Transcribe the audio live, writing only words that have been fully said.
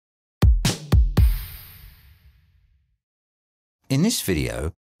In this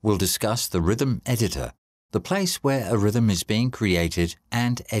video, we'll discuss the rhythm editor, the place where a rhythm is being created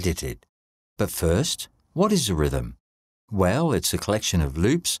and edited. But first, what is a rhythm? Well, it's a collection of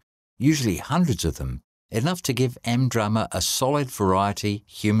loops, usually hundreds of them, enough to give MDrummer a solid variety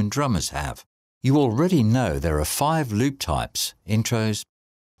human drummers have. You already know there are 5 loop types: intros,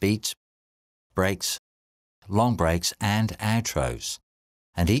 beats, breaks, long breaks and outros.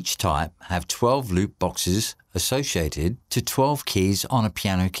 And each type have 12 loop boxes associated to 12 keys on a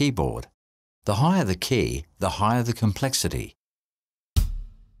piano keyboard. The higher the key, the higher the complexity.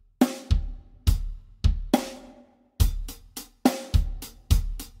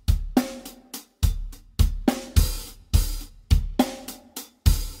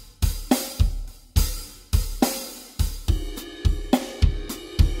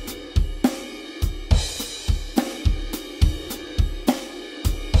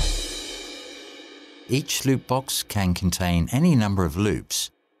 Each loop box can contain any number of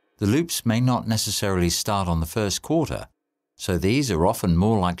loops. The loops may not necessarily start on the first quarter, so these are often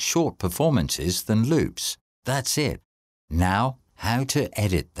more like short performances than loops. That's it. Now, how to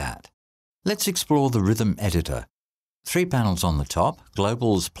edit that. Let's explore the rhythm editor. 3 panels on the top,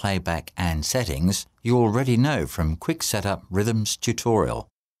 Globals, Playback and Settings, you already know from Quick Setup Rhythms tutorial.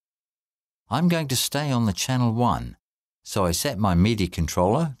 I'm going to stay on the channel 1, so I set my MIDI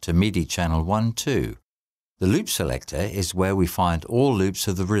controller to MIDI channel 1 too. The loop selector is where we find all loops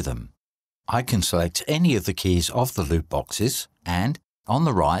of the rhythm. I can select any of the keys of the loop boxes, and on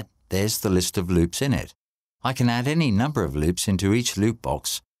the right, there's the list of loops in it. I can add any number of loops into each loop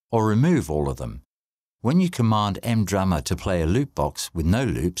box or remove all of them. When you command MDrummer to play a loop box with no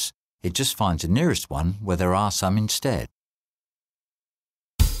loops, it just finds the nearest one where there are some instead.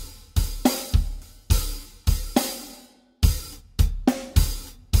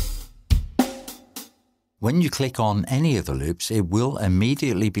 When you click on any of the loops, it will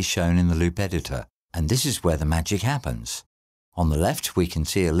immediately be shown in the loop editor, and this is where the magic happens. On the left, we can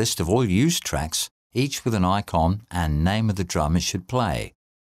see a list of all used tracks, each with an icon and name of the drum it should play.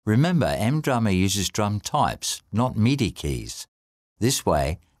 Remember, MDrummer uses drum types, not MIDI keys. This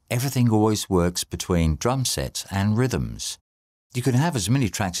way, everything always works between drum sets and rhythms. You can have as many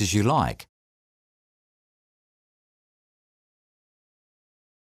tracks as you like.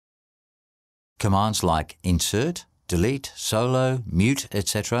 Commands like insert, delete, solo, mute,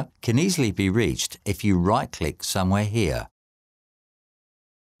 etc. can easily be reached if you right-click somewhere here.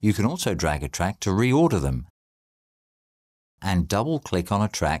 You can also drag a track to reorder them and double-click on a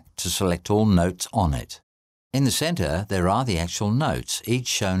track to select all notes on it. In the center, there are the actual notes, each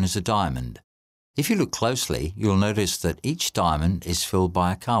shown as a diamond. If you look closely, you'll notice that each diamond is filled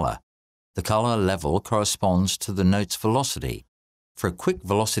by a color. The color level corresponds to the note's velocity. For a quick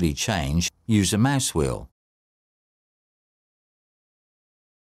velocity change, use a mouse wheel.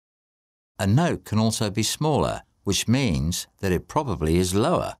 A note can also be smaller, which means that it probably is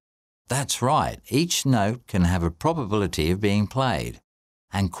lower. That's right, each note can have a probability of being played,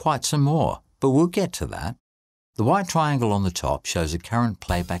 and quite some more, but we'll get to that. The white triangle on the top shows a current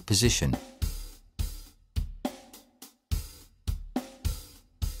playback position.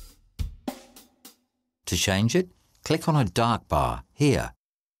 To change it, click on a dark bar here.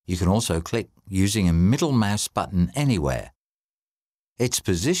 You can also click using a middle mouse button anywhere. Its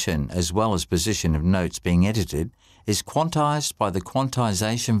position, as well as position of notes being edited, is quantized by the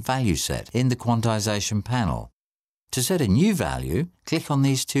quantization value set in the quantization panel. To set a new value, click on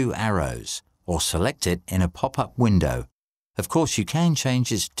these 2 arrows, or select it in a pop-up window. Of course, you can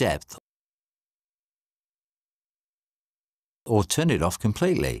change its depth or turn it off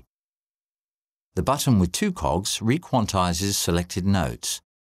completely. The button with 2 cogs requantizes selected notes.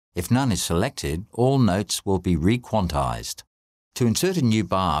 If none is selected, all notes will be requantized. To insert a new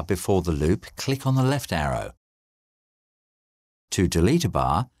bar before the loop, click on the left arrow. To delete a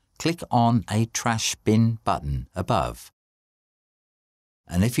bar, click on a trash bin button above.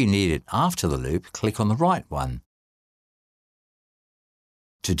 And if you need it after the loop, click on the right one.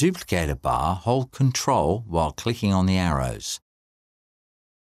 To duplicate a bar, hold Ctrl while clicking on the arrows.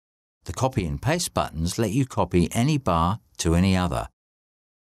 The copy and paste buttons let you copy any bar to any other.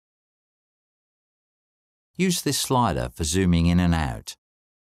 Use this slider for zooming in and out.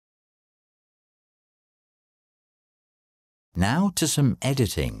 Now to some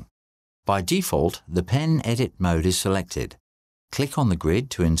editing. By default, the pen edit mode is selected. Click on the grid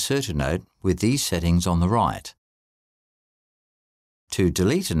to insert a note with these settings on the right. To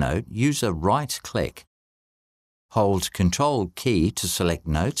delete a note, use a right click. Hold Ctrl key to select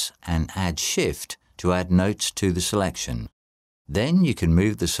notes and add Shift to add notes to the selection. Then you can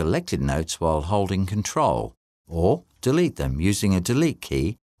move the selected notes while holding Ctrl, or delete them using a delete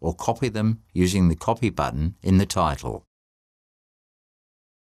key or copy them using the copy button in the title.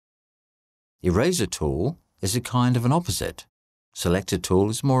 Eraser tool is a kind of an opposite. Selector tool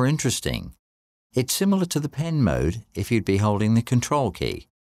is more interesting. It's similar to the pen mode if you'd be holding the control key.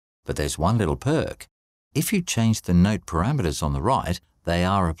 But there's one little perk. If you change the note parameters on the right, they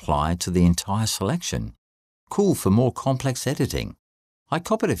are applied to the entire selection. Cool for more complex editing. I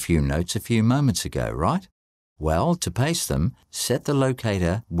copied a few notes a few moments ago, right? Well, to paste them, set the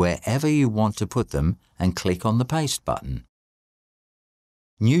locator wherever you want to put them and click on the Paste button.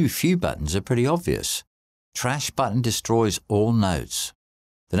 New Few buttons are pretty obvious. Trash button destroys all notes.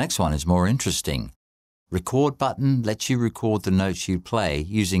 The next one is more interesting. Record button lets you record the notes you play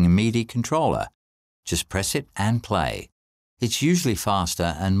using a MIDI controller. Just press it and play. It's usually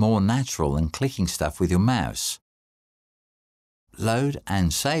faster and more natural than clicking stuff with your mouse. Load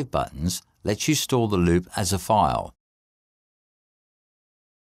and Save buttons lets you store the loop as a file.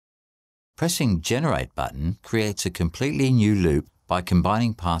 Pressing Generate button creates a completely new loop by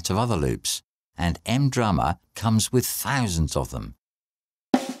combining parts of other loops, and MDrummer comes with thousands of them.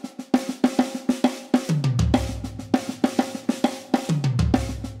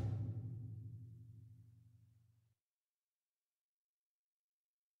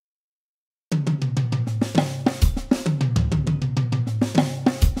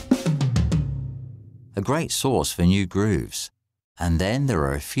 A great source for new grooves. And then there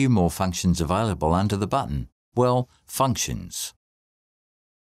are a few more functions available under the button. Well, functions.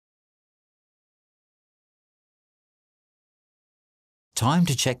 Time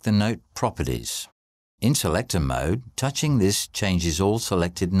to check the note properties. In Selector mode, touching this changes all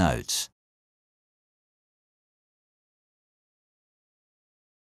selected notes.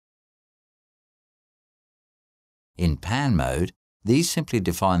 In Pan mode, these simply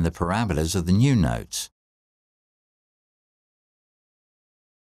define the parameters of the new notes.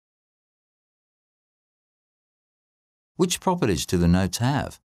 Which properties do the notes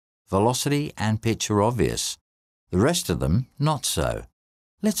have? Velocity and pitch are obvious. The rest of them, not so.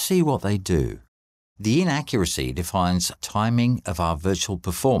 Let's see what they do. The inaccuracy defines timing of our virtual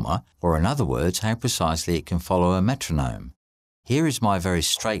performer, or in other words, how precisely it can follow a metronome. Here is my very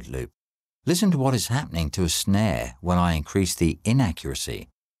straight loop. Listen to what is happening to a snare when I increase the inaccuracy.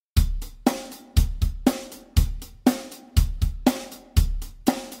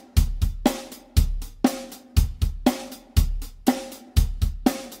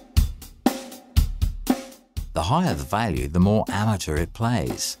 The higher the value, the more amateur it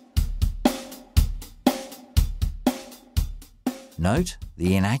plays. Note,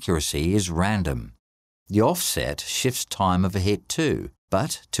 the inaccuracy is random. The offset shifts time of a hit too,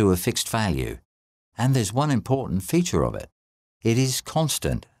 but to a fixed value. And there's one important feature of it. It is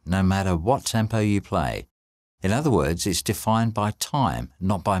constant, no matter what tempo you play. In other words, it's defined by time,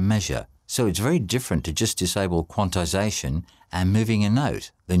 not by measure. So it's very different to just disable quantization and moving a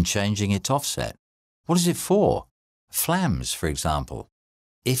note than changing its offset. What is it for? Flams, for example.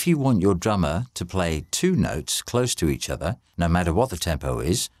 If you want your drummer to play two notes close to each other, no matter what the tempo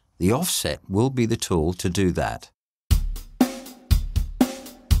is, the offset will be the tool to do that.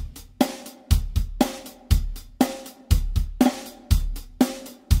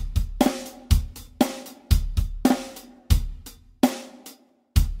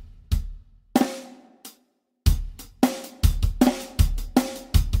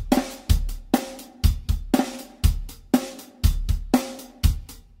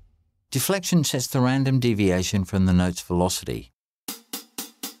 Deflection sets the random deviation from the note's velocity.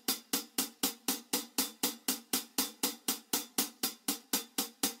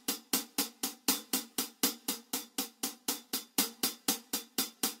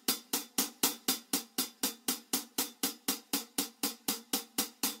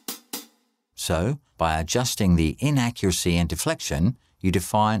 So, by adjusting the inaccuracy and deflection, you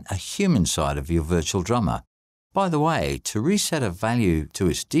define a human side of your virtual drummer. By the way, to reset a value to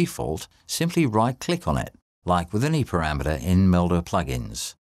its default, simply right-click on it, like with any parameter in Melder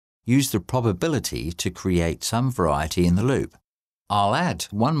plugins. Use the probability to create some variety in the loop. I'll add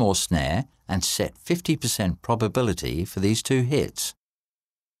one more snare and set 50% probability for these two hits.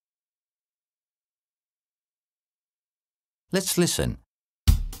 Let's listen.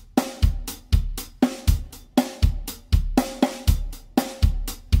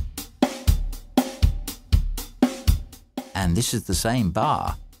 And this is the same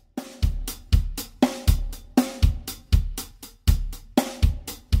bar.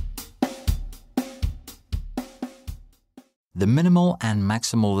 The minimal and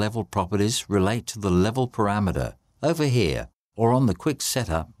maximal level properties relate to the level parameter over here or on the quick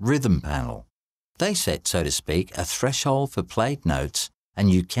setup rhythm panel. They set, so to speak, a threshold for played notes, and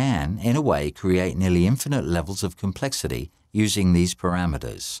you can, in a way, create nearly infinite levels of complexity using these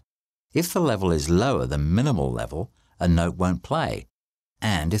parameters. If the level is lower than minimal level, a note won't play,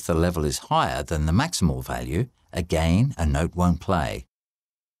 and if the level is higher than the maximal value, again, a note won't play.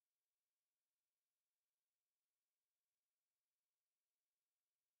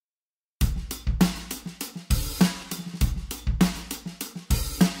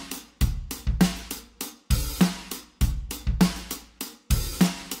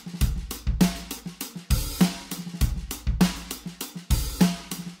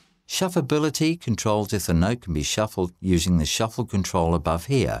 Shuffleability controls if the note can be shuffled using the shuffle control above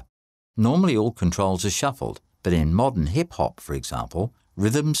here. Normally all controls are shuffled, but in modern hip-hop, for example,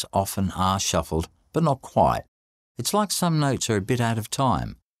 rhythms often are shuffled, but not quite. It's like some notes are a bit out of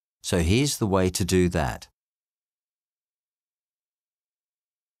time. So here's the way to do that.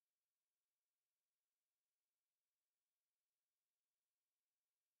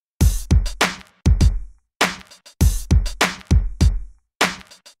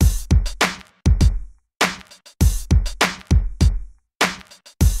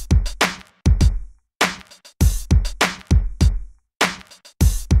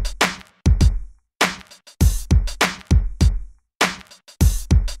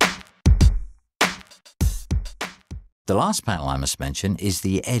 The last panel I must mention is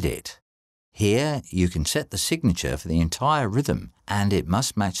the Edit. Here you can set the signature for the entire rhythm, and it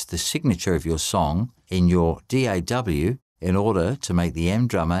must match the signature of your song in your DAW in order to make the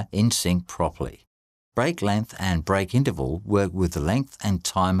MDrummer in sync properly. Break length and break interval work with the length and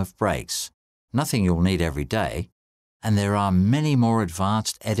time of breaks, nothing you'll need every day, and there are many more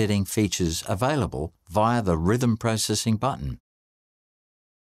advanced editing features available via the rhythm processing button.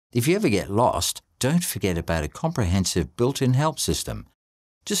 If you ever get lost, don't forget about a comprehensive built-in help system.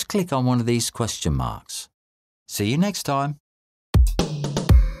 Just click on one of these question marks. See you next time.